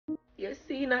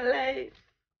in a life,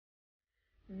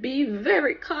 be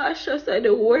very cautious of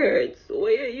the words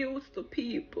where you use to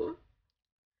people.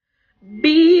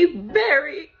 Be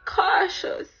very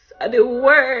cautious of the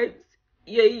words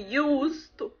you use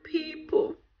to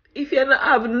people. If you don't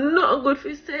have nothing good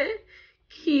to say,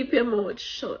 keep your mouth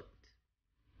shut.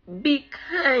 Be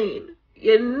kind.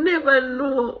 You never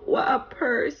know what a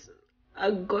person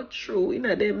has got through in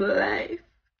their life.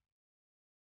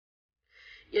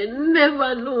 You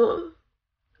never know.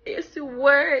 You see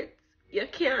words, you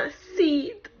can't see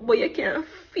it, but you can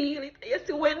feel it. You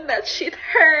see when that shit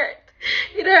hurt,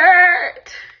 it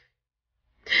hurt.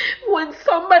 When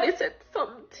somebody said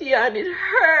something to you and it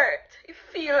hurt, it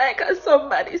feel like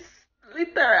somebody's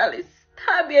literally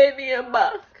stab you in your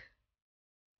back.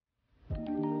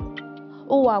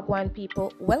 Oh, Wagwan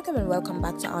people, welcome and welcome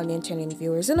back to all the internet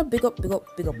viewers, and a big up on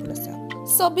yourself.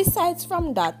 So besides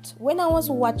from that, when I was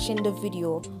watching the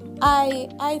video,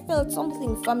 I felt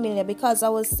something familiar because I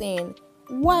was saying,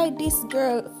 why this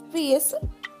girl face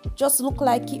just look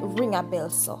like it ring a bell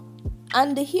so?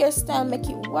 And the hairstyle make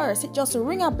it worse, it just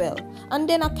ring a bell. And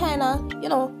then I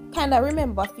kinda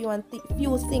remember a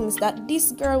few things that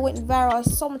this girl went viral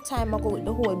some time ago with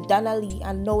the whole Donnelly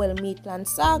and Noel Maitland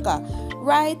saga,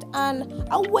 right? And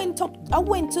I went to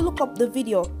look up the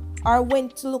video, or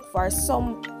went to look for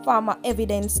some form of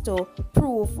evidence to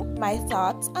prove my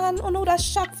thoughts, and that's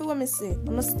shock for what I say.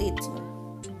 I'm a state.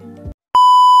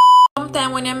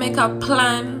 Sometimes when you make a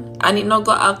plan and it not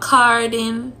got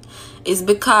according, it's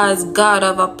because God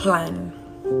have a plan.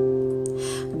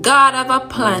 God have a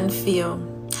plan for you.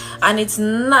 And it's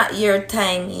not your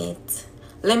time yet.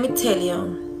 Let me tell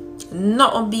you,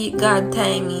 not beat God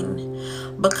timing.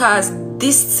 Because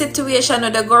this situation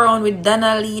that they go around with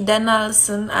Donnelly,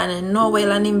 Donaldson, and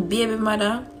Noel and him baby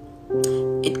mother,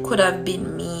 it could have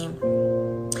been me.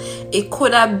 It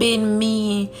could have been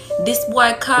me. This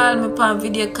boy call me on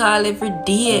video call every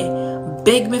day.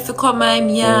 Beg me to come my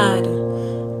yard.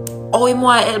 Oh, he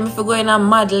want help me to go in a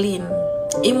modeling.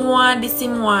 He want this, he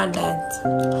want that.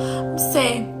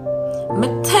 Say, me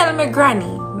tell my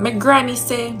granny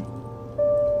say,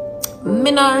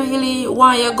 me not really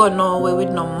want you go nowhere with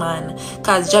no man,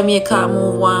 cause Jamaica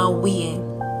move one way.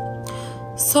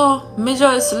 So me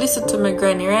just listen to my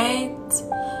granny, right?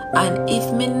 And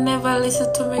if me never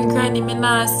listen to my granny, me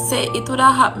not say it would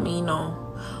have happened, you know.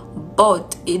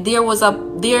 But there was a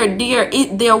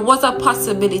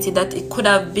possibility that it could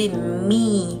have been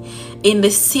me in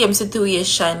the same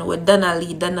situation where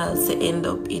Donaldson end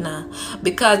up in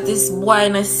because this boy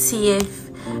not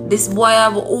safe. This boy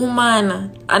have a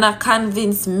woman and I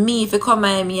convince me if you come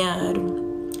my yard.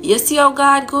 You see how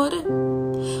God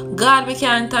good? God, we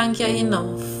can't thank you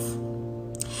enough.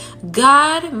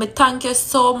 God, me thank you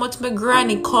so much. My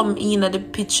granny come in at the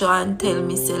picture and tell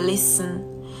me, say, listen,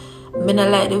 me not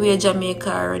like the way Jamaica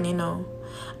run, you know.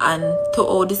 And to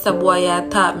all this boy I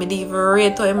talk, me even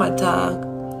rate how him talk.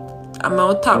 I'm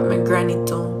gonna talk my granny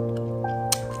too.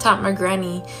 Talk my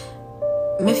granny.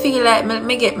 Me feel like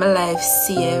me get my life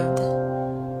saved.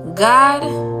 God,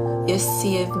 you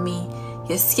saved me.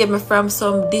 You saved me from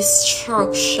some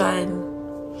destruction.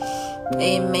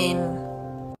 Amen.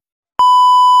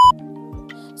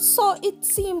 So it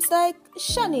seems like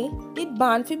Shani did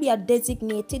born to be a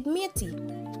designated matey.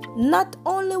 Not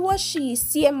only was she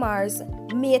CMR's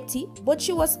matey, but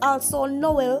she was also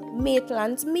Noel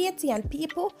Maitland's matey, and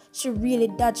people, she really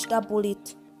dodged a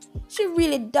bullet. She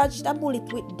really dodged a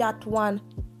bullet with that one.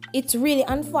 It's really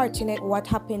unfortunate what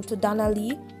happened to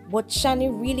Donnelly, but Shani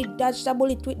really dodged a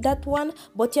bullet with that one.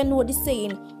 But you know the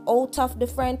saying, out of the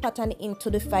frying pan and into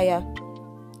the fire.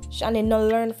 Shani no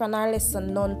learn from her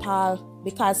lesson none tall,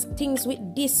 because things with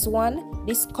this one,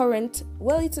 this current,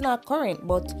 well, it's not current,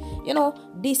 but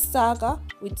this saga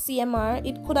with CMR,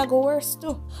 it could have go worse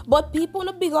too. But people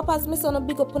no big up as me, so no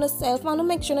big up on yourself, man. No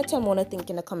make sure to tell me what you think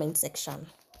in the comment section.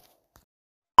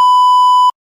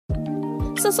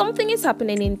 So something is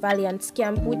happening in Valiant's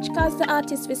camp which caused the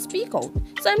artist to speak out.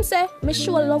 So I'm say, me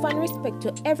show love and respect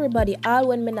to everybody all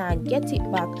when me not get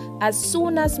it back. As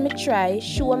soon as me try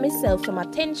show myself some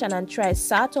attention and try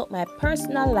sort out my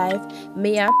personal life,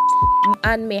 me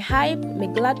hype, me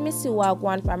glad me see what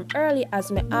one from early,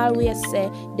 as me always say,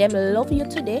 them love you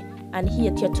today and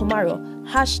hate you tomorrow.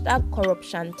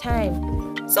 #corruption time.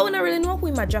 So when I really know who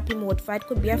in my dropping mode fight,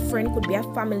 could be a friend, could be a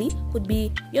family, could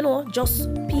be, just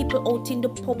people out in the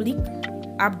public.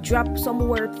 I've dropped some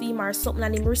word for him or something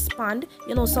and him respond.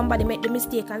 Somebody make the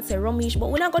mistake and say Ramesh,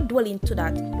 but we're not gonna dwell into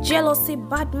that. Jealousy,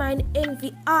 bad mind,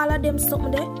 envy, all of them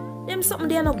something there. Them something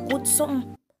they are not good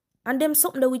something. And them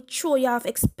something that we throw you off,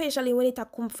 especially when it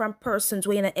come from persons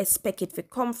where you don't expect it to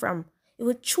come from. It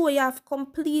will throw you off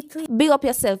completely. Big up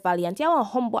yourself, Valiant. You're a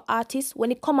humble artist.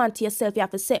 When it come on to yourself, you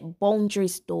have to set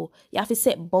boundaries, though. You have to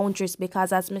set boundaries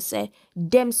because, as me say,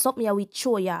 them something you will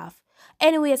throw you off.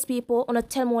 Anyways, people, wanna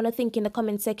tell me what you think in the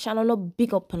comment section. I know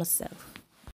big up on yourself.